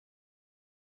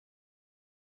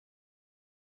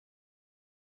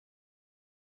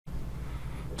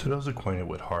To those acquainted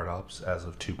with hard ops, as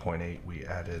of 2.8, we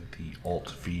added the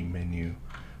alt+V menu,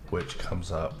 which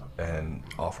comes up and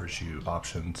offers you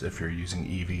options if you're using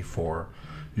Eevee for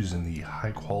using the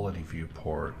high quality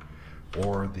viewport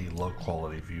or the low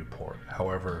quality viewport.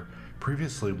 However,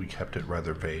 previously we kept it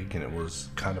rather vague and it was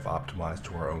kind of optimized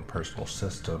to our own personal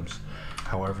systems.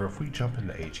 However, if we jump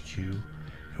into HQ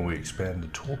and we expand the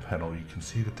tool panel, you can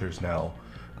see that there's now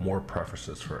more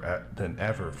preferences than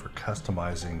ever for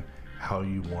customizing how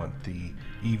you want the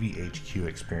Eevee HQ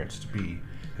experience to be.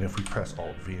 And if we press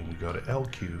alt+V and we go to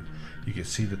LQ, you can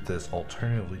see that this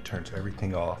alternatively turns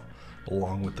everything off,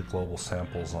 along with the global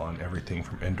samples on everything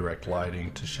from indirect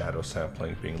lighting to shadow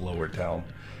sampling being lowered down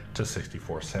to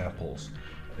 64 samples.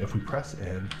 If we press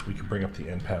N, we can bring up the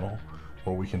N panel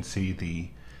where we can see the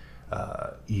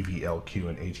Eevee LQ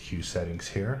and HQ settings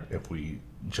here. If we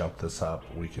jump this up,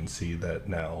 we can see that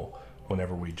now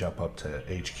whenever we jump up to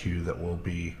HQ that will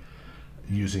be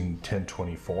using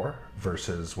 1024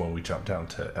 versus when we jump down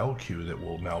to LQ that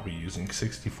will now be using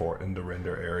 64 in the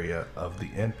render area of the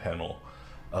N panel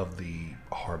of the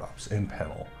hard ops N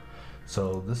panel.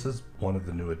 So this is one of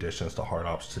the new additions to hard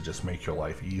ops to just make your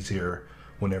life easier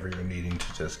whenever you're needing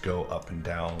to just go up and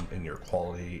down in your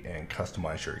quality and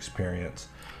customize your experience.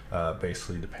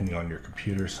 Basically, depending on your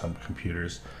computer, some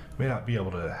computers may not be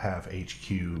able to have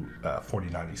HQ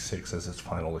 4096 as its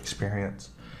final experience.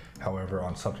 However,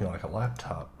 on something like a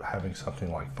laptop, having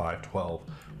something like 512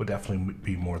 would definitely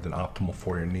be more than optimal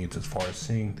for your needs as far as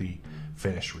seeing the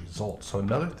finished results. So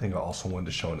another thing I also wanted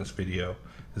to show in this video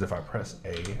is if I press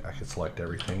A, I can select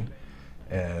everything,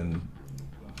 and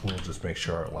we'll just make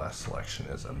sure our last selection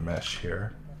is a mesh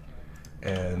here.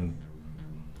 And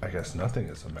I guess nothing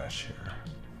is a mesh here.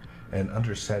 And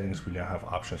under settings, we now have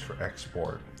options for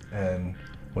export. And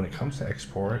when it comes to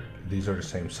export, these are the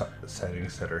same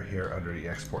settings that are here under the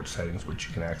export settings, which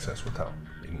you can access without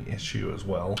any issue as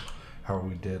well. However,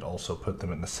 we did also put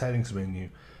them in the settings menu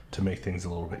to make things a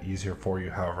little bit easier for you.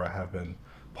 However, I have been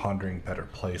pondering better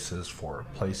places for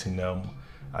placing them.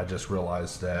 I just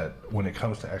realized that when it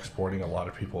comes to exporting, a lot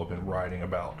of people have been writing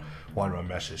about why do my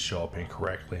meshes show up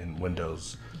incorrectly in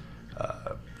Windows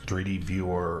 3D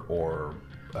Viewer or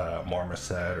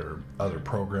Marmoset or other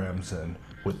programs, and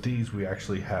with these we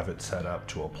actually have it set up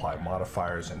to apply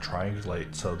modifiers and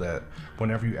triangulate so that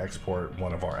whenever you export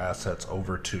one of our assets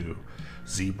over to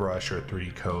ZBrush or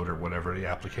 3D Code or whatever the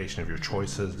application of your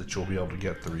choice is, that you'll be able to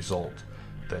get the result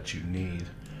that you need.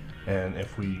 And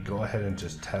if we go ahead and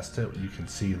just test it, you can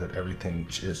see that everything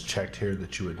is checked here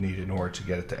that you would need in order to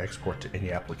get it to export to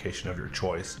any application of your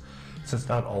choice, since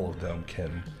not all of them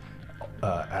can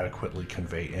adequately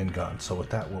convey NGUN. So with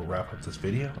that, we'll wrap up this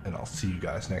video and I'll see you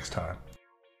guys next time.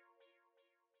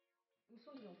 Où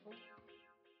sont les enfants?